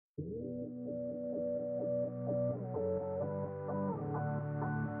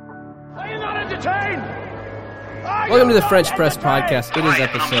Welcome to the French Press Podcast. It is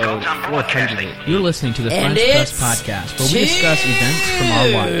episode 400. You're listening to the French Press Podcast, where we discuss events from our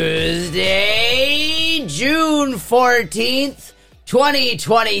life. Tuesday, June 14th,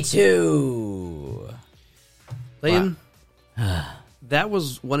 2022. Liam, that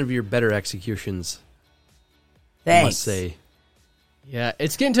was one of your better executions, Thanks. I must say. Yeah,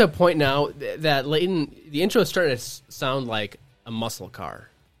 it's getting to a point now that Leighton, the intro is starting to sound like a muscle car.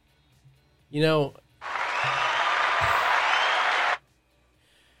 You know...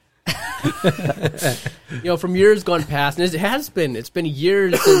 from years gone past, and it's been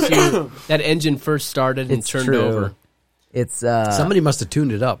years since that engine first started and It's turned true. over. It's Somebody must have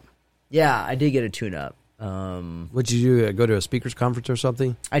tuned it up. yeah, I did get a tune-up. What'd you do? Go to a speakers conference or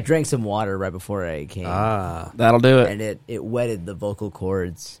something? I drank some water right before I came, That'll do it. and it wetted the vocal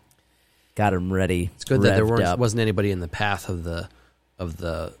cords. Got them ready. It's good that there revved up. wasn't anybody in the path of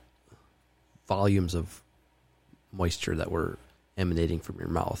the volumes of moisture that were emanating from your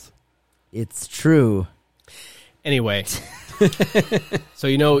mouth. It's true. Anyway,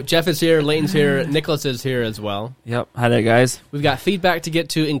 so Jeff is here, Leighton's here, Nicholas is here as well. Yep. Hi there, guys. We've got feedback to get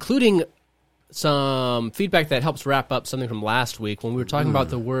to, including some feedback that helps wrap up something from last week when we were talking about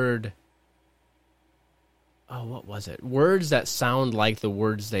the word. Oh, what was it? Words that sound like the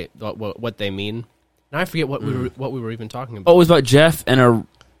words what they mean. Now I forget what we were even talking about. Oh, it was about Jeff and a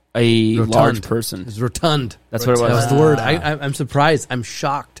Rotund. large person. It was rotund. That's what it That was. was the word. I'm surprised. I'm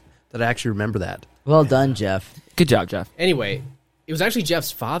shocked that I actually remember that. Well done, Jeff. Good job, Jeff. Anyway, it was actually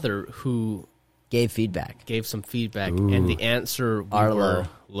Jeff's father who Gave feedback. gave some feedback and the answer we Arlo. were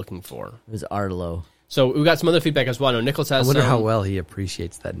looking for. It was Arlo. So we got some other feedback as well. No, Nicholas I has wonder some. how well he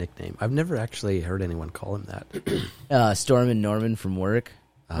appreciates that nickname. I've never actually heard anyone call him that. Storm and Norman from work.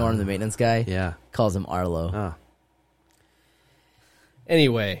 Norman, the maintenance guy, Yeah. calls him Arlo. Oh.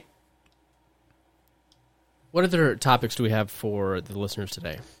 Anyway, what other topics do we have for the listeners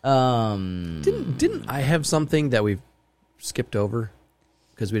today? Didn't I have something that we've skipped over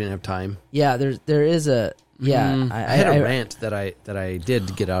because we didn't have time? Yeah, there is a I had a rant that I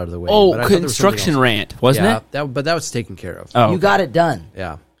did get out of the way. Oh, but I thought there was something construction else. rant, wasn't Yeah, it? but that was taken care of. Oh, You got it done.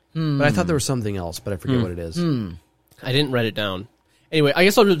 Yeah. But I thought there was something else, but I forget what it is. I didn't write it down. Anyway, I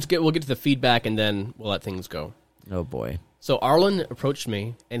guess we'll get to the feedback and then we'll let things go. Oh boy. So Arlen approached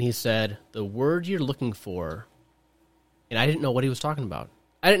me and he said, "The word you're looking for," and I didn't know what he was talking about.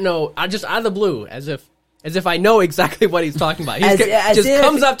 I didn't know. I just out of the blue, as if I know exactly what he's talking about. He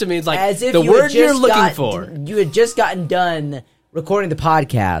comes up to me. It's like as if the you word had you're just looking for. You had just gotten done recording the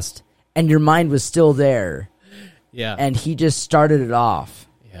podcast, and your mind was still there, Yeah, and he just started it off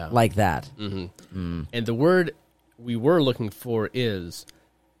yeah. like that. And the word we were looking for is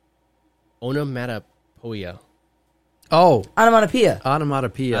onomatopoeia. Oh, Onomatopoeia.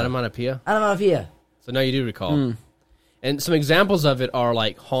 onomatopoeia. Onomatopoeia. Onomatopoeia. So now you do recall. And some examples of it are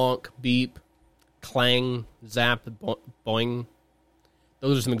like honk, beep, clang, zap, boing.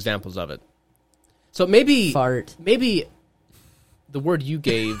 Those are some examples of it. So maybe Fart. maybe the word you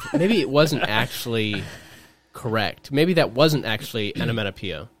gave, maybe it wasn't actually correct. Maybe that wasn't actually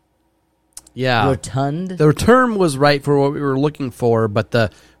onomatopoeia. Yeah. Rotund. The term was right for what we were looking for, but the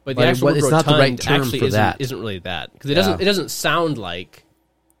actual it's word not the right rotund term actually for that. isn't really that because Yeah. it doesn't sound like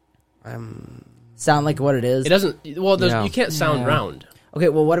Sound like what it is. it doesn't. Well, Yeah. you can't sound Yeah. round. Okay,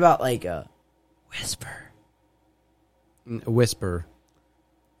 well, what about like a whisper? A whisper.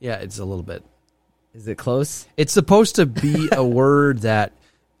 Yeah, it's a little bit. Is it close? It's supposed to be a word that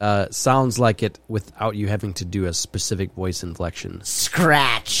sounds like it without you having to do a specific voice inflection.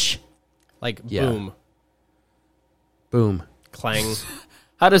 Scratch. Like Yeah. boom, Boom. clang.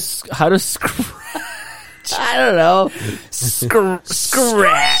 How does I don't know.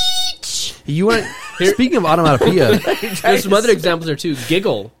 scratch? You want? Speaking of onomatopoeia, There's some other examples there too.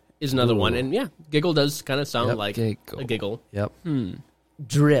 Giggle is another one, and yeah, giggle does kind of sound Yep, like giggle. a giggle. yep.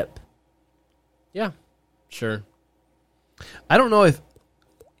 Drip. Yeah, sure. I don't know if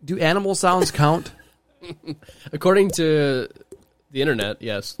do animal sounds count. According to the internet,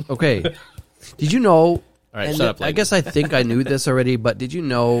 yes. Okay. Did you know? All right, and shut up. I Leighton. guess I think I knew this already, but did you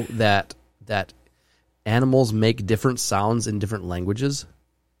know that animals make different sounds in different languages?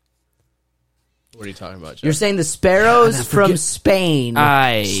 What are you talking about, Jeff? You're saying the sparrows God, I from forget- Spain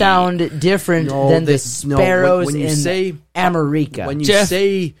I- sound different No, than the this- no, sparrows when you in say- America. When you Jeff-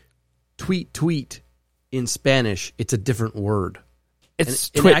 say tweet in Spanish, it's a different word. It's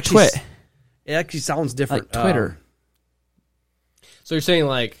And twit actually twit. It actually sounds different. Like Twitter. So you're saying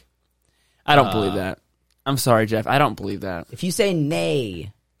like I don't believe that. I'm sorry, Jeff. I don't believe that. If you say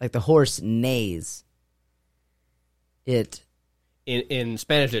neigh, like the horse neighs, it in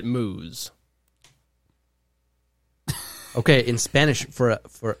Spanish it moos. Okay, in Spanish for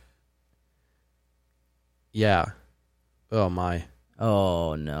yeah. Oh my.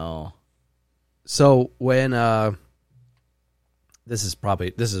 Oh no. So when this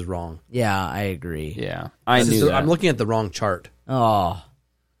is wrong. Yeah, I agree. Yeah, I knew that. I'm looking at the wrong chart. Oh.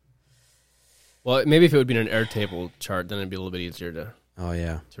 Well, maybe if it would be an Airtable chart, then it'd be a little bit easier Oh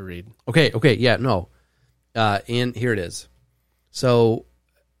yeah. to read. Okay, yeah, no. And here it is. So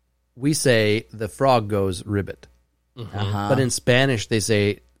we say the frog goes ribbit. Uh-huh. But in Spanish they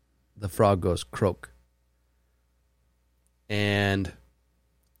say the frog goes croak. And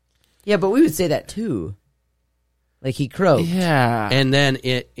Yeah, but we would say that too. Like he croaked. Yeah. and then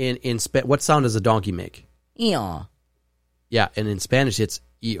in what sound does a donkey make? Yeah. Yeah, and in Spanish it's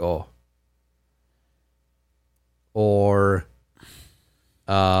eo. Or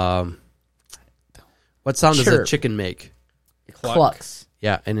what sound does a Chirp. chicken make? Clucks.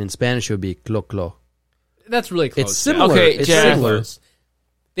 Yeah, and in Spanish it would be clo clo. That's really close. It's similar. Okay, it's Jeff. similar.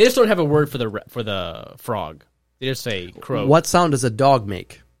 They just don't have a word for the frog. They just say crow. What sound does a dog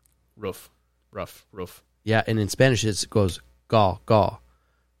make? Roof. Yeah, and in Spanish it goes gaw gaw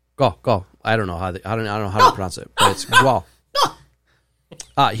gaw gaw. I don't know how I don't know how to pronounce it, but it's gaw.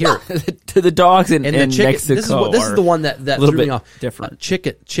 Here To the dogs in and the chicken. Mexico. This is the one that a little threw me bit off. different.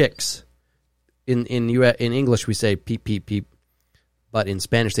 Chicks. In English we say peep peep peep, but in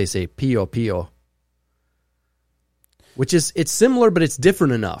Spanish they say pio pio. Which is it's similar, but it's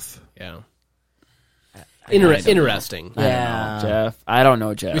different enough. Yeah. I don't Interesting. Yeah. Jeff. I don't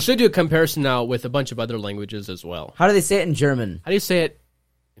know, Jeff. We should do a comparison now with a bunch of other languages as well. How do they say it in German? How do you say it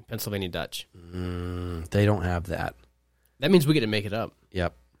in Pennsylvania Dutch? They don't have that. That means we get to make it up.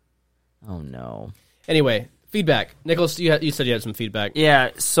 Yep. Oh no. Anyway, feedback. Nicholas, you said you had some feedback. Yeah,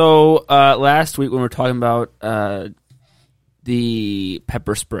 so last week when we were talking about the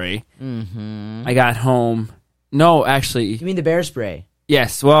pepper spray, I got home. No, actually, You mean the bear spray?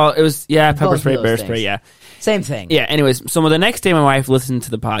 yes. Well, it was, pepper Both of spray, those bear things. spray, yeah. Same thing. Yeah, anyways, so the next day my wife listened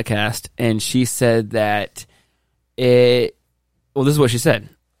to the podcast, and she said that this is what she said.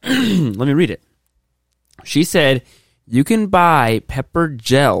 Let me read it. She said, you can buy pepper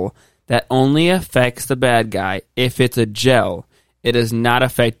gel that only affects the bad guy. If it's a gel, it does not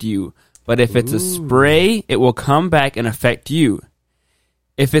affect you. But if it's a spray, it will come back and affect you.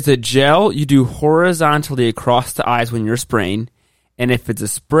 If it's a gel, you do horizontally across the eyes when you're spraying. And if it's a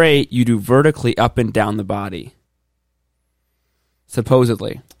spray, you do vertically up and down the body.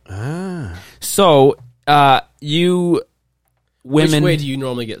 Supposedly. So, you women... Which way do you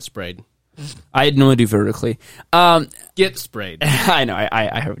normally get sprayed? I normally do vertically. Get sprayed. I know,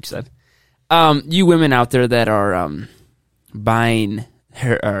 I heard what you said. You women out there that are buying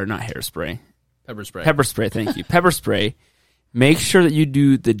not hairspray. Pepper spray. Pepper spray, thank you. Pepper spray. Make sure that you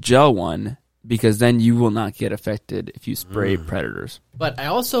do the gel one, because then you will not get affected if you spray predators. But I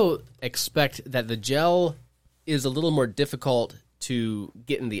also expect that the gel is a little more difficult to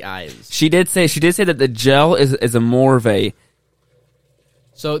get in the eyes. She did say that the gel is a more of a...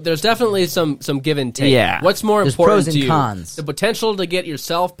 So there's definitely some give and take. Yeah. What's more There's important pros and to you? cons. The potential to get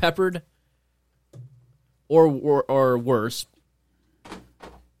yourself peppered or worse.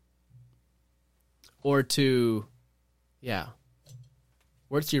 Or to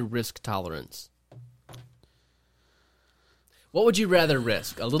what's your risk tolerance? What would you rather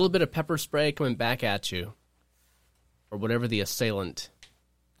risk? A little bit of pepper spray coming back at you, or whatever the assailant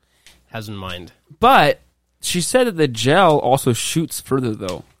has in mind? But she said that the gel also shoots further,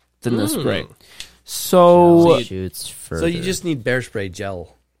 though, than the spray. So... Shoots further. So you just need bear spray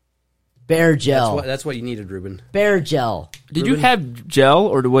gel. bear gel. That's what you needed, Ruben. Bear gel. Did you have gel,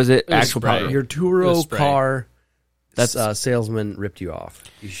 or was it was actual spray. powder? Your It Turo was spray. car salesman ripped you off.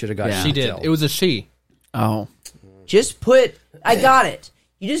 You should have got Yeah. She did. gel. It was a she. Oh. Just put... I got it.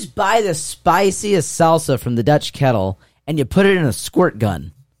 You just buy the spiciest salsa from the Dutch kettle, and you put it in a squirt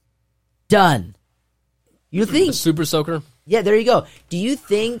gun. Done. You A think... super soaker. Yeah, there you go. Do you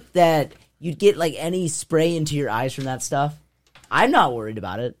think that you'd get like any spray into your eyes from that stuff? I'm not worried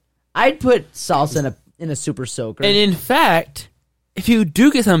about it. I'd put salsa in a super soaker. And in fact, if you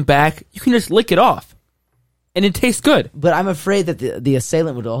do get some back, you can just lick it off. And it tastes good. but I'm afraid that the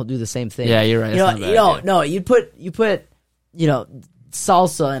assailant would all do the same thing. Yeah, you're right. You That's know, not a bad idea. no. You put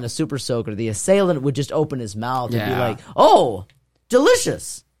salsa in a super soaker. The assailant would just open his mouth and be Yeah. like, "Oh,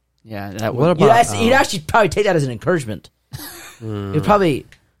 delicious." Yeah, that What would... about You'd actually probably take that as an encouragement. It'd probably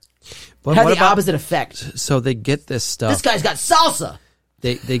But have what the about- opposite effect. So they get this stuff. This guy's got salsa.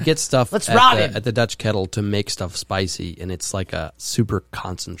 They get stuff Let's rob him. at the Dutch kettle to make stuff spicy, and it's like a super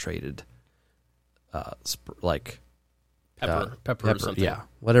concentrated, pepper or something. Yeah,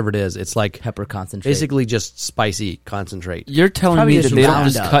 whatever it is. It's like Pepper concentrate. basically just spicy concentrate. You're telling Probably me that just they don't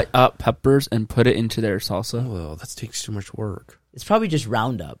just Roundup. cut up peppers and put it into their salsa? Oh, that takes too much work. It's probably just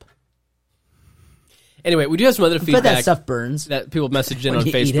Roundup. Anyway, we do have some other But feedback that stuff burns. that people messaged in When on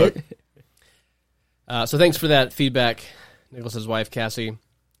you eat Facebook. it. So thanks for that feedback, Nicholas's wife, Cassie.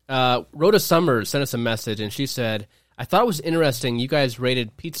 Rhoda Summers sent us a message, and she said, I thought it was interesting you guys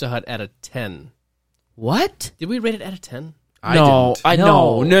rated Pizza Hut at a 10. What? Did we rate it at a 10? No.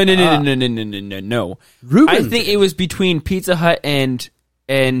 No. No. Ruben I think it was between Pizza Hut and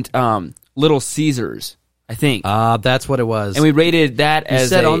Little Caesars, I think. that's what it was. And we rated that you as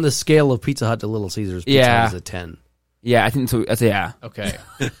said on the scale of Pizza Hut to Little Caesars, Pizza Yeah. Hut is a 10. Yeah, I think so. Yeah. Okay.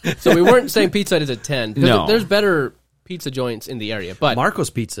 So we weren't saying Pizza Hut is a 10. Because No. there's better pizza joints in the area. But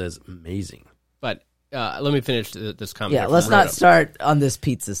Marco's Pizza is amazing. let me finish this comment. Yeah, here let's from not Rhoda. start on this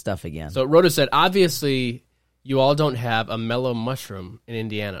pizza stuff again. So Rhoda said, obviously, you all don't have a mellow mushroom in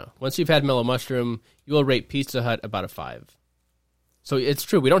Indiana. Once you've had mellow mushroom, you will rate Pizza Hut about a 5. So it's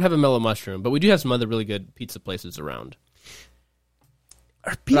true. We don't have a mellow mushroom, but we do have some other really good pizza places around.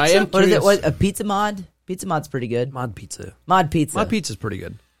 But I am What is it? curious- What, a pizza mod? Pizza mod's pretty good. Mod Pizza. Mod pizza. Mod Pizza's pretty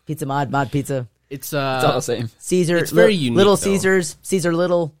good. Pizza mod pizza. It's It's all the same. Caesar. It's very unique, Little though. Caesars. Caesar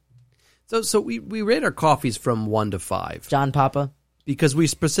Little. So we rate our coffees from 1 to 5 John Papa. because we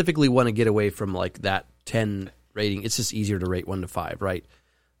specifically want to get away from like that 10 rating. It's just easier to rate 1 to 5, right?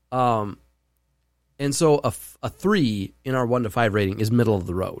 And so a 3 in our 1 to 5 rating is middle of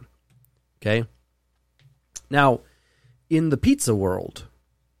the road. Okay. Now, in the pizza world,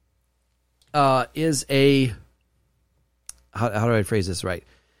 is a how do I phrase this right?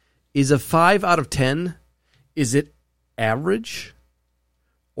 Is a 5 out of 10? Is it average,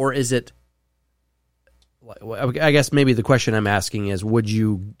 or is it? I guess maybe the question I'm asking is: Would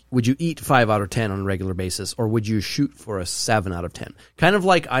you eat 5 out of 10 on a regular basis, or would you shoot for a 7 out of 10? Kind of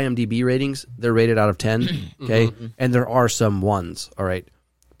like IMDb ratings; they're rated out of 10. Okay, and there are some 1s. All right,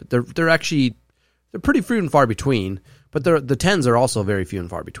 but they're pretty few and far between. But the 10s are also very few and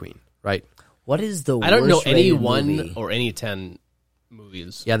far between. Right? What is the I don't know worst any rated 1 movie? or any 10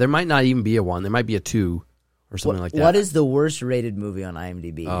 movies. Yeah, there might not even be a 1. There might be a 2 or something like that. What is the worst rated movie on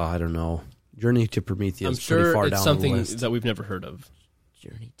IMDb? Oh, I don't know. Journey to Prometheus. I'm is pretty sure far it's down something the list. that we've never heard of.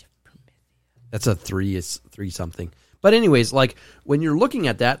 Journey to Prometheus. That's a 3. It's 3 something. But anyways, like when you're looking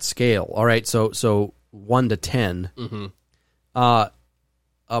at that scale, all right. So 1 to 10. A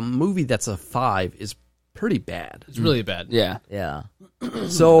movie that's a 5 is pretty bad. It's really bad. Yeah. Yeah.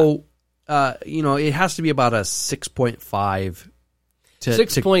 So it has to be about a 6.5 to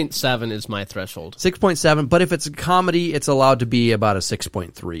 6.7 is my threshold. 6.7. But if it's a comedy, it's allowed to be about a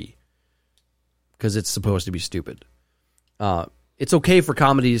 6.3 because it's supposed to be stupid. It's okay for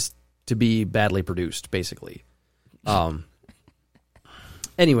comedies to be badly produced, basically.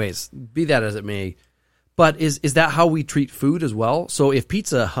 Anyways, be that as it may. But is that how we treat food as well? So if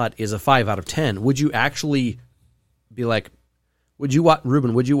Pizza Hut is a 5 out of 10, would you actually be like,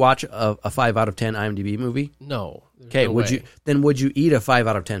 Ruben, would you watch a 5 out of 10 IMDb movie? No. Okay, no would way. you eat a 5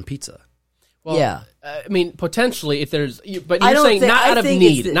 out of 10 pizza? Well, Yeah. I mean, potentially, if there's, but I you're don't saying think- not I out of think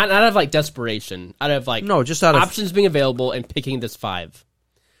need, it's the- not out of like desperation, out of like No, just out of options being available and picking this 5.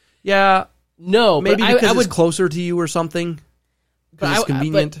 Yeah, No, maybe but because I would. it's closer to you or something. Because it's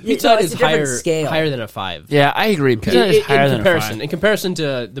convenient. But Pizza Hut it's is a different higher scale. higher than a 5. Yeah, I agree. Pizza Hut is higher in than comparison, a 5. in comparison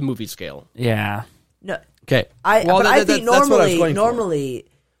to the movie scale. Yeah. No. Okay, I think that's what I was normally going for. normally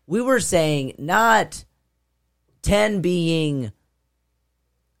we were saying not 10 being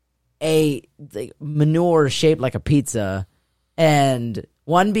a manure shaped like a pizza, and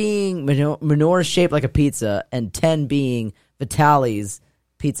 1 being manure shaped like a pizza, and 10 being Vitali's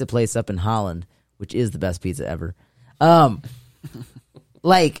pizza place up in Holland, which is the best pizza ever.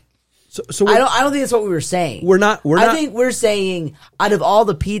 Like So I don't think that's what we were saying. we're not. I think we're saying out of all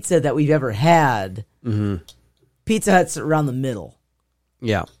the pizza that we've ever had, Pizza Hut's around the middle.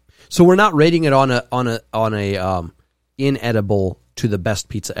 Yeah. So we're not rating it on a inedible to the best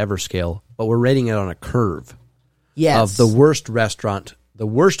pizza ever scale, but we're rating it on a curve Yes, of the worst restaurant, the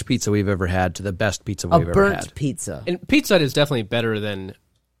worst pizza we've ever had to the best pizza a we've ever burnt had. pizza. And Pizza Hut is definitely better than,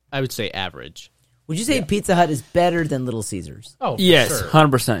 I would say, average. Would you say Pizza Hut is better than Little Caesars? Oh, for Yes, sure.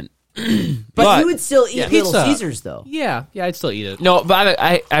 100%. But you would still eat Little Pizza Hut. Caesars, though. Yeah, I'd still eat it. No, but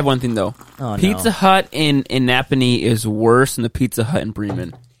I have one thing, though. Oh, no. Pizza Hut in Napanee is worse than the Pizza Hut in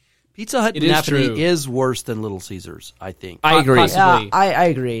Bremen. Pizza Hut It in is Napanee true. is worse than Little Caesars, I think. I agree. Possibly. Yeah, I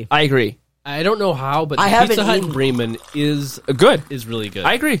agree. I agree. I don't know how, but I the Pizza haven't Hut eaten- in Bremen is Good. really good.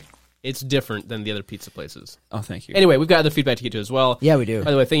 I agree. It's different than the other pizza places. Oh, thank you. Anyway, we've got other feedback to get to as well. Yeah, we do.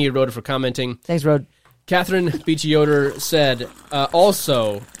 By the way, thank you, Rhoda, for commenting. Thanks, Rod. Catherine Beachy Yoder said,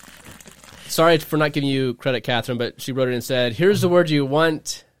 also, sorry for not giving you credit, Catherine, but she wrote it and said, here's the word you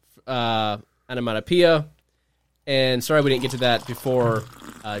want, onomatopoeia. And sorry we didn't get to that before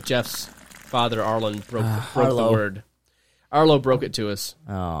Jeff's father, Arlen, broke the word. Arlo broke it to us.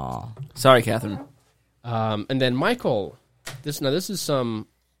 Oh, Sorry, Catherine. And then Michael, this is some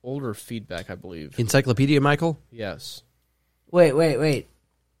older feedback, I believe. Encyclopedia, Michael? Yes. wait.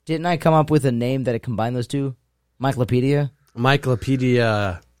 Didn't I come up with a name that combined those two? Michaelpedia?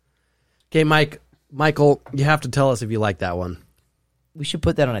 Michaelpedia. Okay, Michael, you have to tell us if you like that one. We should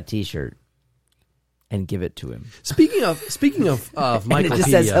put that on a T-shirt and give it to him. Speaking of Michaelpedia. And it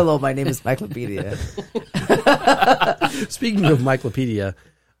just says, hello, my name is Michaelpedia. Speaking of Michaelpedia,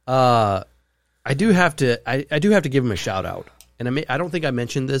 I do have to give him a shout out. And I don't think I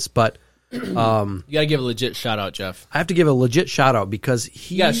mentioned this, but You got to give a legit shout out, Jeff. I have to give a legit shout out because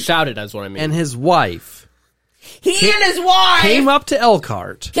he You got to shout it, that's what I mean. and his wife He and his wife came up to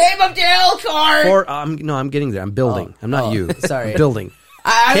Elkhart. came up to Elkhart. Or I'm getting there. I'm building. I'm not you. sorry. I'm building.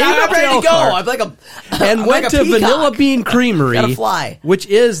 I'm up to ready to go. Elkhart. I'm like a And I'm went like a to peacock. Vanilla Bean Creamery, Gotta fly. which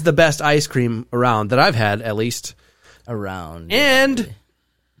is the best ice cream around that I've had, at least. Around. And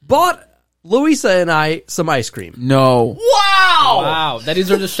bought Louisa and I some ice cream. No. Wow. Wow, that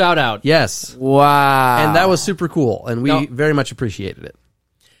deserves a shout out. Yes. Wow. And that was super cool. And we No. very much appreciated it.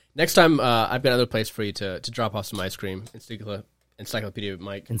 Next time, I've got another place for you to drop off some ice cream. Encyclopedia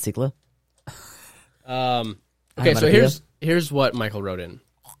Mike. Encycla? Okay, so here's what Michael wrote in.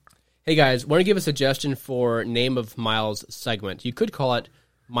 Hey guys, want to give a suggestion for name of Miles' segment? You could call it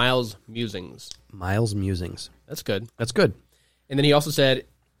Miles' Musings. Miles Musings. That's good. That's good. And then he also said,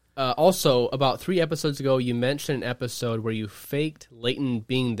 also, about 3 episodes ago, you mentioned an episode where you faked Leighton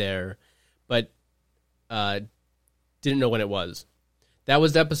being there, but didn't know when it was. That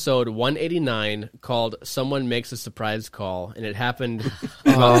was episode 189 called Someone Makes a Surprise Call, and it happened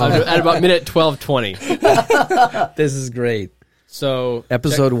at about minute 12:20. This is great. So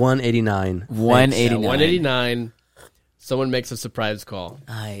Episode 189. 189. 189, someone makes a surprise call.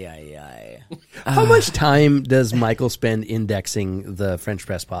 Ay. How much time does Michael spend indexing the French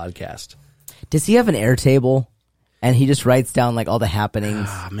Press podcast? Does he have an Airtable? And he just writes down like all the happenings,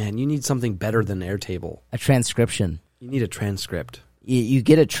 Ah, man, you need something better than Airtable. a transcription. You need a transcript. You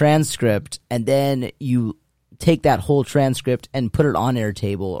get a transcript, and then you take that whole transcript and put it on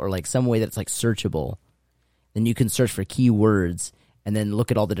Airtable or like some way that's like searchable. Then you can search for keywords and then look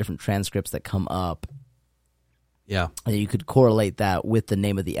at all the different transcripts that come up. Yeah. And you could correlate that with the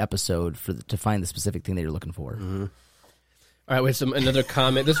name of the episode to find the specific thing that you're looking for. All right, we have another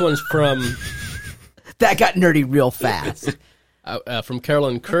comment. This one's from That got nerdy real fast. from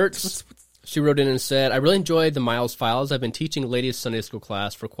Carolyn Kurtz. She wrote in and said, I really enjoyed the Miles Files. I've been teaching ladies Sunday school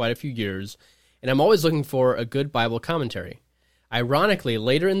class for quite a few years, and I'm always looking for a good Bible commentary. Ironically,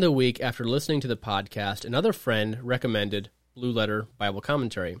 later in the week after listening to the podcast, another friend recommended Blue Letter Bible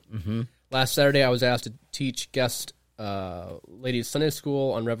Commentary. Mm-hmm. Last Saturday, I was asked to teach guest ladies Sunday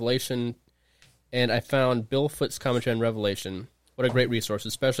school on Revelation, and I found Bill Foot's commentary on Revelation. What a great resource.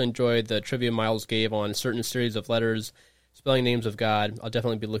 Especially enjoyed the trivia Miles gave on certain series of letters, spelling names of God. I'll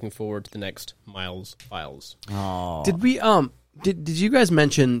definitely be looking forward to the next Miles Files. Oh, Did we did you guys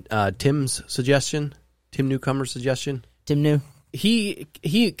mention Tim's suggestion? Tim Newcomer's suggestion? Tim New? He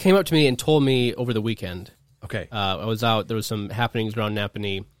came up to me and told me over the weekend. Okay. I was out. There was some happenings around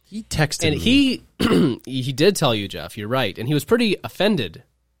Napanee. He texted And me. he did tell you, Jeff, you're right. And he was pretty offended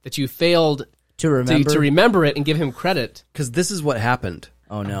that you failed To remember? to remember it and give him credit. Because this is what happened.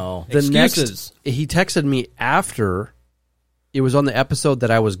 Oh, no. The Excuses. next, he texted me after it was on the episode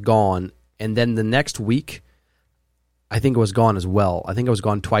that I was gone, and then the next week, I think it was gone as well. I think I was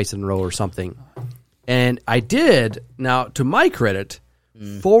gone twice in a row or something. And I did, now to my credit,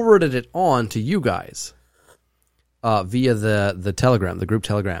 forwarded it on to you guys via the Telegram, the group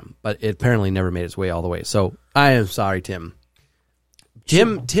Telegram, but it apparently never made its way all the way. So I am sorry, Tim.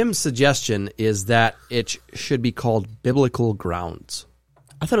 Tim's suggestion is that it should be called Biblical Grounds.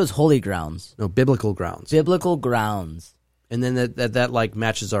 I thought it was Holy Grounds. No, Biblical Grounds. Biblical Grounds. And then that like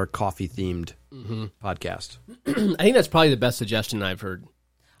matches our coffee themed podcast. I think that's probably the best suggestion I've heard.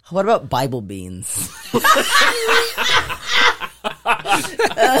 What about Bible beans?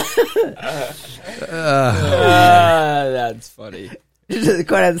 That's funny. It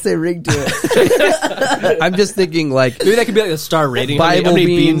quite have the same ring to it. I'm just thinking like Maybe that could be like a star rating. Bible How many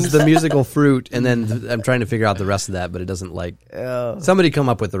beans, the musical fruit, and then I'm trying to figure out the rest of that, but it doesn't like. Somebody come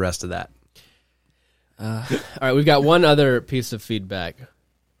up with the rest of that. All right, we've got one other piece of feedback.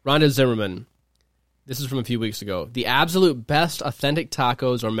 Rhonda Zimmerman. This is from a few weeks ago. The absolute best authentic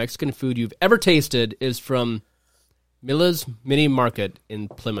tacos or Mexican food you've ever tasted is from Mila's Mini Market in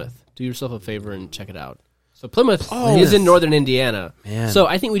Plymouth. Do yourself a favor and check it out. So Plymouth is in northern Indiana. Man. So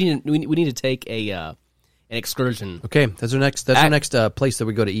I think we need to take an excursion. Okay, that's our next place that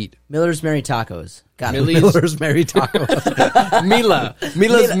we go to eat. Miller's Merry Tacos. Got it. Miller's Merry Tacos.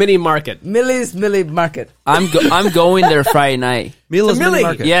 Mila's Mini Market. Millie's Millie Market. I'm going there Friday night. Mila's Millie. Mini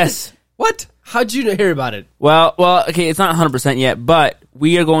Market. Yes. What? How'd you hear about it? Well, okay, it's not 100% yet, but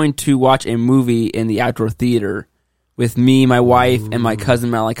we are going to watch a movie in the outdoor theater with me, my wife, and my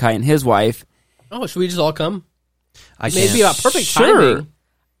cousin Malachi and his wife. Oh, should we just all come? Can't. Maybe a perfect Sure. timing.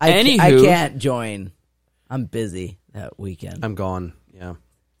 I Anywho. can't join. I'm busy that weekend. I'm gone. Yeah.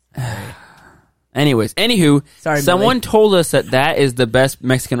 Anyways, anywho, Sorry, someone Millie. told us that is the best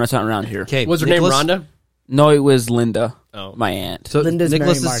Mexican restaurant around here. Okay. Was her Nicholas, name Rhonda? No, it was Linda, Oh. my aunt. So Linda's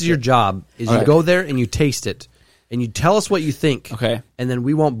Nicholas, Merry this is your Market. job. Is you Alright. go there and you taste it, and you tell us what you think. Okay. And then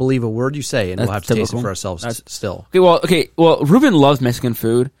we won't believe a word you say, and we'll have That's to taste it typical. for ourselves That's- still. Okay, well, Ruben loves Mexican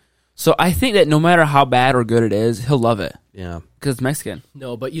food, so I think that no matter how bad or good it is, he'll love it Yeah. because it's Mexican.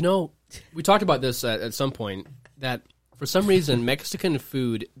 No, but we talked about this at some point, that for some reason Mexican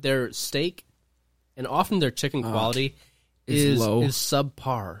food, their steak and often their chicken quality Is low. is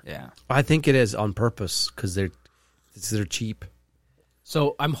subpar. Yeah. I think it is on purpose because they're cheap.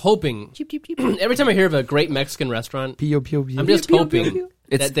 So I'm hoping every time I hear of a great Mexican restaurant, I'm just hoping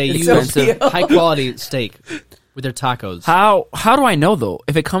that they use expensive. high quality steak with their tacos. How do I know though?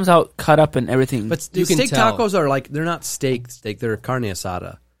 If it comes out cut up and everything, But You can steak tell. tacos are like they're not steak. They're carne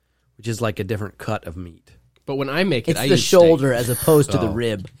asada, which is like a different cut of meat. But when I make it, It's I the use shoulder as opposed to the Oh.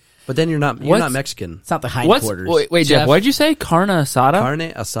 rib. But then you're not What's- Mexican. It's not the what's hindquarters. wait, Jeff, Jeff. what did you say? Carne asada?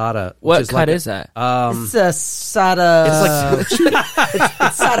 Carne asada. Which What is cut like is that? It's a sada. It's like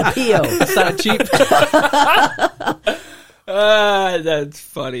It's sada pio. It's not cheap. That's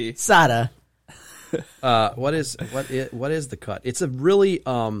funny. Sada. what is the cut? It's a really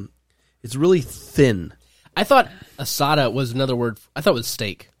it's really thin I thought asada was another word. I thought it was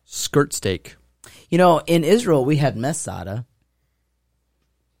steak. skirt steak. You know, in Israel we had mesada,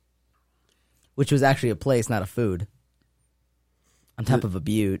 which was actually a place, not a food. On top of a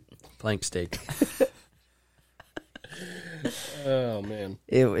butte. Plank steak. Oh man.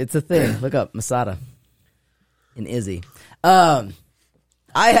 It's a thing. Look up Masada in Izzy. I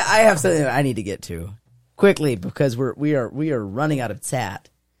have something that I need to get to quickly because we are running out of chat.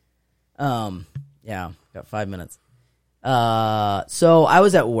 Yeah, got 5 minutes. So I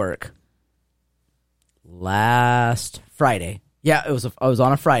was at work last Friday. Yeah, I was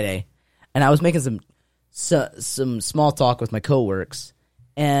on a Friday, and I was making some small talk with my coworkers,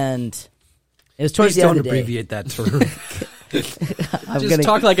 and it was towards Please the don't end of the day. abbreviate that term. I'm Just gonna-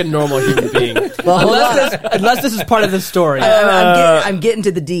 talk like a normal human being. Well, hold on. unless this is part of the story. I'm getting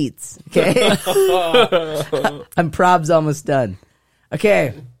to the deets. Okay, I'm probs almost done.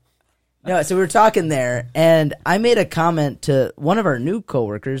 Okay, no. So we were talking there, and I made a comment to one of our new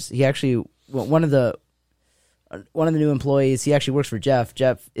coworkers. He actually one of the new employees. He actually works for Jeff.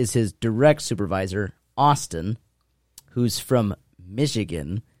 Jeff is his direct supervisor, Austin, who's from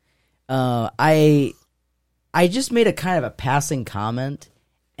Michigan. I just made a kind of a passing comment,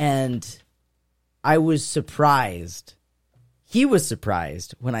 and I was surprised. He was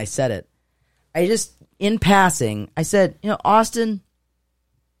surprised when I said it. In passing, I said, Austin,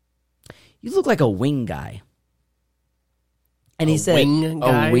 you look like a wing guy. And he said, Wing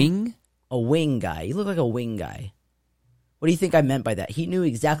guy? A wing? a wing guy. You look like a wing guy. What do you think I meant by that? He knew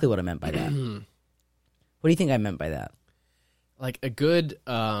exactly what I meant by that. What do you think I meant by that? Like a good,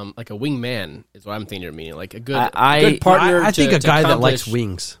 like a wingman is what I'm thinking you're meaning. Like a good, I- good partner. I think to- a to guy that likes accomplish-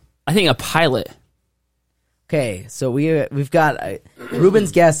 wings. I think a pilot. Okay, so we've got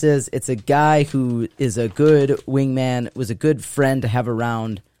Ruben's guess is it's a guy who is a good wingman, was a good friend to have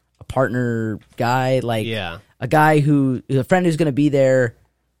around, a partner guy, like Yeah. a guy a friend who's going to be there,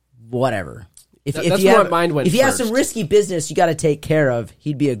 whatever. If That's you where have, mine went if you have some first. risky business you got to take care of,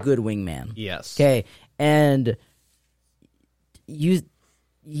 he'd be a good wingman. Yes. Okay, and Nicholas,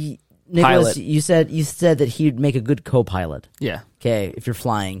 Pilot. you said that he'd make a good co-pilot. Yeah. Okay, if you're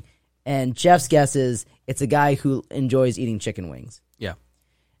flying. And Jeff's guess is it's a guy who enjoys eating chicken wings. Yeah.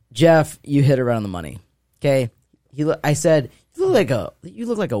 Jeff, you hit it right on the money. Okay, I said you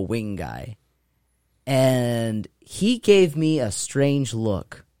look like a wing guy, and he gave me a strange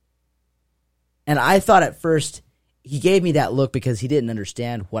look. And I thought at first he gave me that look because he didn't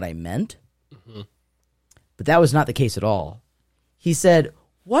understand what I meant, but that was not the case at all. He said,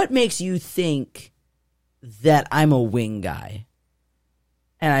 "What makes you think that I'm a wing guy?"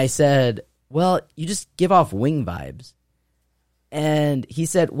 And I said, well, you just give off wing vibes. And he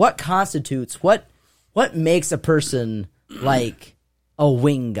said, what constitutes, what makes a person like a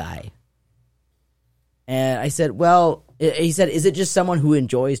wing guy? And I said, well, he said, is it just someone who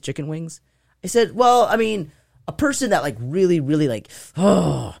enjoys chicken wings? I said, well, I mean, a person that like really, really like,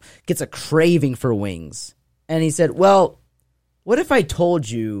 gets a craving for wings. And he said, well, what if I told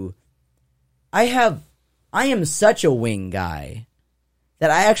you I am such a wing guy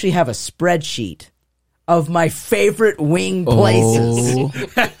that I actually have a spreadsheet of my favorite wing places.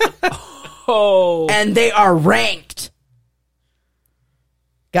 Oh. And they are ranked.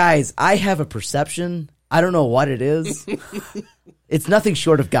 Guys, I have a perception. I don't know what it is. It's nothing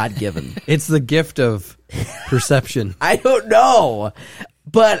short of God-given. It's the gift of perception. I don't know.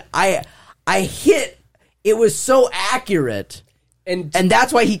 But I hit, it was so accurate. And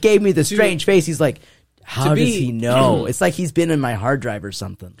that's why he gave me the strange face. He's like, how be- does he know? It's like he's been in my hard drive or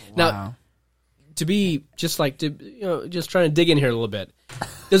something. now, to be just like just trying to dig in here a little bit.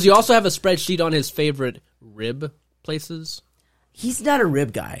 Does he also have a spreadsheet on his favorite rib places? He's not a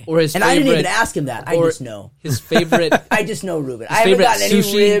rib guy. Or his and I didn't even favorite- ask him that. I or just know. His favorite I just know Ruben. I haven't favorite gotten any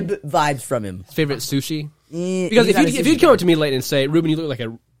sushi? rib vibes from him. favorite sushi? Eh, Because he's not a if sushi you'd come guy. up to me late and say, Ruben, you look like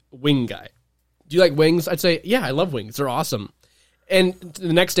a wing guy. Do you like wings? I'd say, yeah, I love wings. They're awesome. And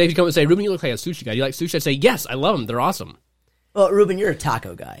the next day, if you come and say, Ruben, you look like a sushi guy. Do you like sushi? I'd say, yes, I love them. They're awesome. Well, Ruben, you're a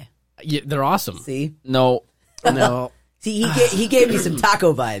taco guy. Yeah, they're awesome. See? No. No. See, he gave me some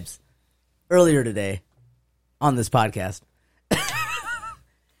taco vibes earlier today on this podcast.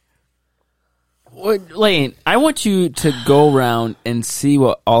 Lane, I want you to go around and see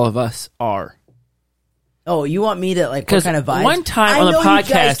what all of us are. Oh, you want me to like what 'Cause kind of vibes? one time on I the know you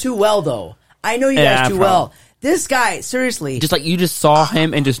guys podcast- too well, though. I know you Yeah, guys too probably. well. This guy, seriously, Just like you just saw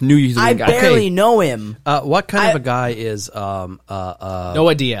him and just knew you was a I wing guy. barely know him. What kind of I- a guy is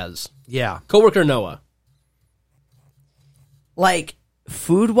Noah Diaz. yeah. Coworker Noah. Like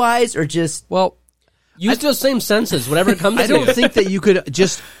food wise, or just Well, Use those same senses, whatever comes I to don't you. think that you could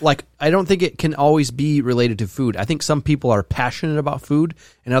just like I don't think it can always be related to food. I think some people are passionate about food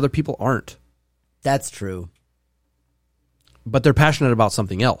and other people aren't. that's true. But they're passionate about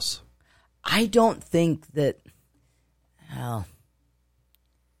something else. I don't think that. Well,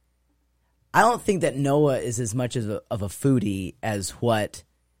 I don't think that Noah is as much of a foodie as what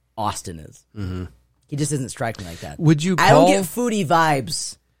Austin is. Mm-hmm. He just doesn't strike me like that. Would you I don't call- get foodie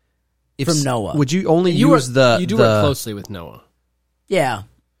vibes from Noah. Would you only You use the you do the, work closely with Noah. Yeah,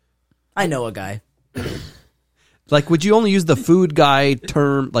 I know a guy. like would you only use the food guy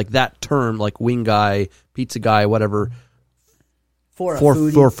term like that term like wing guy, pizza guy, whatever For a for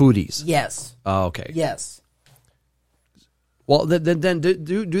foodie. for foodies? Yes. Oh, okay. Yes. Well, then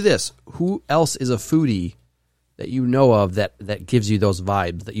do this. Who else is a foodie that you know of that gives you those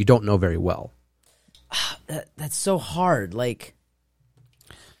vibes that you don't know very well? That's so hard. Like,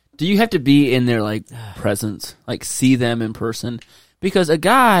 Do you have to be in their like presence, like see them in person? Because a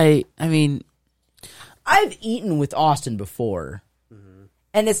guy, I mean, I've eaten with Austin before,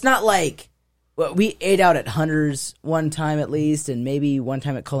 and it's not like well, we ate out at Hunter's one time at least, and maybe one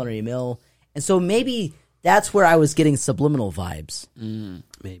time at Culinary Mill, and so maybe that's where I was getting subliminal vibes.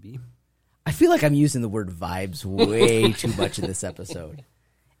 Maybe. I feel like I'm using the word vibes way too much in this episode,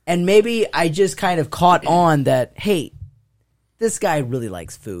 and maybe I just kind of caught on that. Hey, this guy really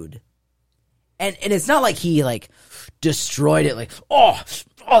likes food, and it's not like he like destroyed it. Like oh,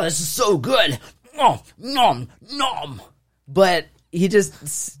 this is so good. Oh, nom nom. But he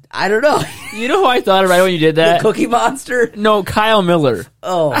just, I don't know. you know who I thought of right when you did The that? Cookie Monster. No, Kyle Miller.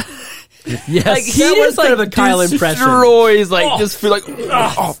 Oh, Yes. Like he That was just kind like of a Kyle impression. destroys, like just feel like.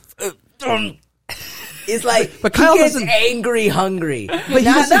 it's like But Kyle he gets doesn't- angry, hungry. But he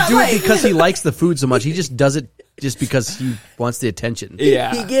doesn't do it because he likes the food so much. He just does it just because he wants the attention.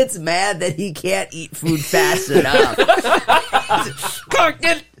 Yeah. He gets mad that he can't eat food fast enough.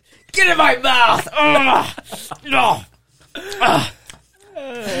 Get in my mouth. No.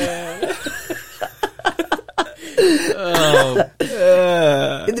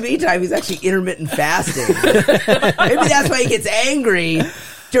 In the meantime, he's actually intermittent fasting. Maybe that's why he gets angry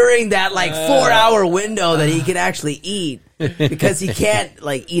during that like 4-hour window that he can actually eat because he can't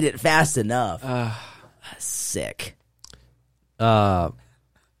like eat it fast enough. Sick. Name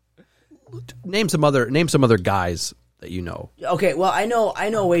some other guys that you know. Okay, well, I know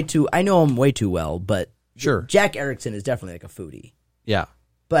him way too well, but Sure. Jack Erickson is definitely like a foodie. Yeah.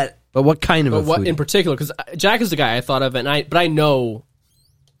 But But what kind of But a what foodie? in particular? Because Jack is the guy I thought of, but I know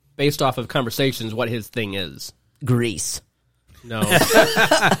based off of conversations what his thing is. Grease. No,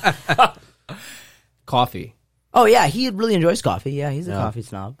 coffee. Oh yeah, he really enjoys coffee. Yeah, he's a coffee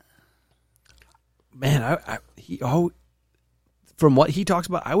snob. man, from what he talks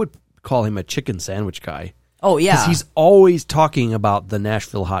about, I would call him a chicken sandwich guy. Oh yeah, Because he's always talking about the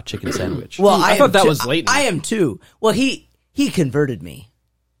Nashville hot chicken sandwich. well, I am thought that too- was Leighton. I am too. Well, he converted me.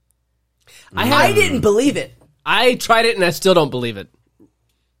 I I didn't believe it. I tried it and I still don't believe it.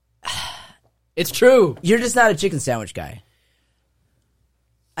 It's true. You're just not a chicken sandwich guy.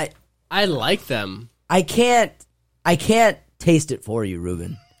 I like them. I can't taste it for you,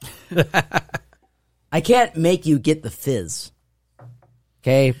 Ruben. I can't make you get the fizz.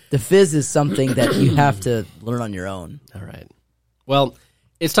 Okay? The fizz is something that you have to learn on your own. All right. Well,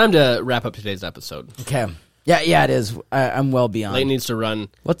 it's time to wrap up today's episode. Okay. Yeah, it is. I'm well beyond. Leighton needs to run.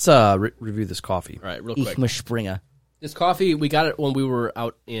 Let's review this coffee. All right, real Ich quick. muss springen. This coffee, we got it when we were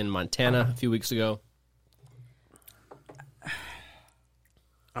out in Montana a few weeks ago.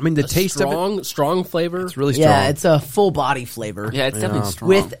 I mean, the taste of it, Strong flavor. it's really strong. Yeah, it's a full body flavor. Yeah, it's definitely strong.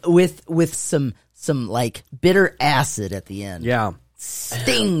 With some like bitter acid at the end. yeah.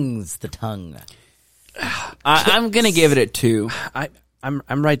 Stings the tongue. I'm gonna give it a 2. I'm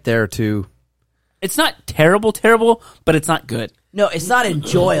right there too. It's not terrible, but it's not good. No, it's not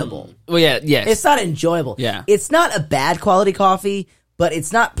enjoyable. Well, yeah, yes. It's not enjoyable. Yeah. It's not a bad quality coffee, but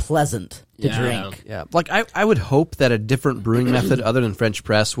it's not pleasant to Yeah. drink. Yeah, like I would hope that a different brewing method other than French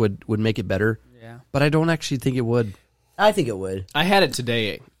press would make it better. Yeah. But I don't actually think it would. I think it would. I had it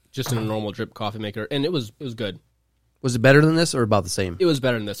today, just in a normal drip coffee maker, and it was good. Was it better than this or about the same? It was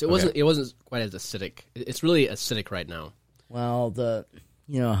better than this. It wasn't quite as acidic. It's really acidic right now. Well,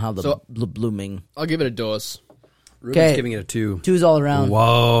 how the So- blooming. I'll give it a dose. Ruben's Okay. giving it a 2. 2's all around.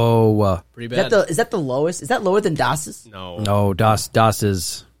 Whoa. Pretty Is bad. that the lowest? Is that lower than Das's? No. No, Das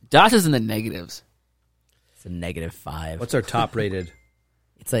is. Josh is in the negatives. It's a -5. What's our top rated?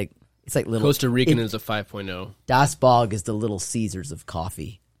 It's like little Costa Rican is a 5.0. Das Bog is the Little Caesars of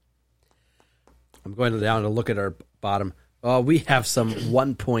coffee. I'm going down to look at our bottom. Oh, we have some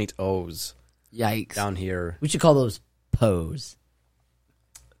 1.0s Yikes. down here. We should call those Pose.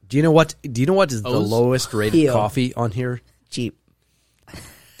 Do you know what is the O's? lowest rated Heel. coffee on here? Cheap.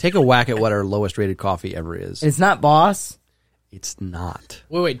 Take a whack at what our lowest rated coffee ever is. And it's not Boss. It's not.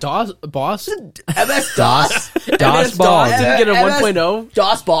 Wait, Boss? MS DOS. Das Bog. Didn't get a MS 1.0?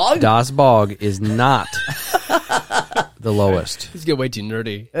 DOS Bog? Das Bog is not the lowest. He's getting way too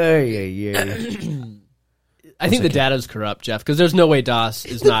nerdy. Yeah. I think the data's corrupt, Jeff, because there's no way DOS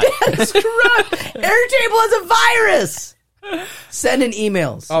is not. That's correct. Airtable has a virus. Send in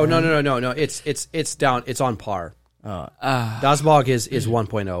emails. Oh no! It's down. It's on par. Das Bog is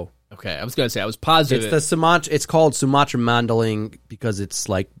 1.0. Okay, I was going to say, I was positive. It's the Sumatra. It's called Sumatra Mandeling because it's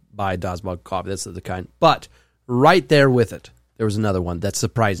like by Das Bog coffee. That's the kind. But right there with it, there was another one that's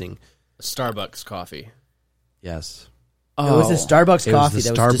surprising. Starbucks coffee. Yes, It was a Starbucks it coffee was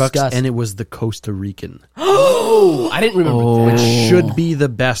the that was Starbucks, discussed. and it was the Costa Rican, Oh, I didn't remember that. which should be the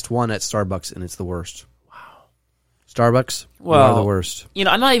best one at Starbucks, and it's the worst. Wow, Starbucks, Well, are the worst. You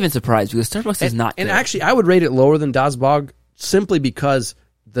know, I'm not even surprised because Starbucks is not And good. actually, I would rate it lower than Das Bog simply because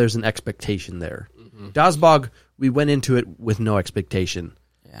there's an expectation there. Das Bog, we went into it with no expectation,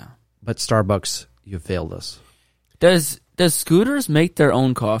 yeah. but Starbucks, you failed us. Does Scooters make their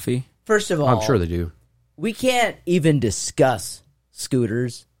own coffee? First of all, I'm sure they do. we can't even discuss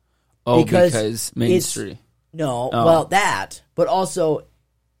Scooters. Oh, Because because Main it's- Street. No, Oh. well, that, but also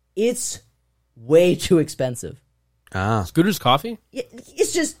it's way too expensive. Scooter's coffee?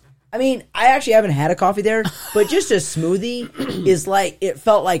 It's just, I mean, I actually haven't had a coffee there, but just a smoothie is like, it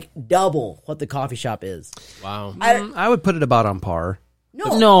felt like double what the coffee shop is. Wow. I would put it about on par.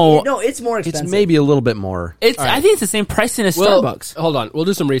 No, it's more expensive. It's maybe a little bit more. It's. I think it's the same pricing as Well, Starbucks. hold on. We'll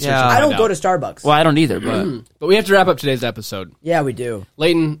do some research. Yeah. and I find don't go out. to Starbucks. Well, I don't either, but But we have to wrap up today's episode. Yeah, we do.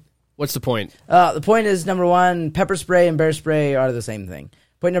 Leighton, what's the point? The point is, number one, pepper spray and bear spray are the same thing.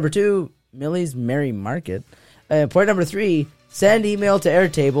 Point number two, Millie's Merry Market. Point number three, send email to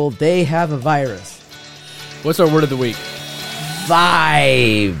Airtable. They have a virus. What's our word of the week?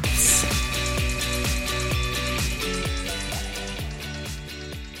 Vibe.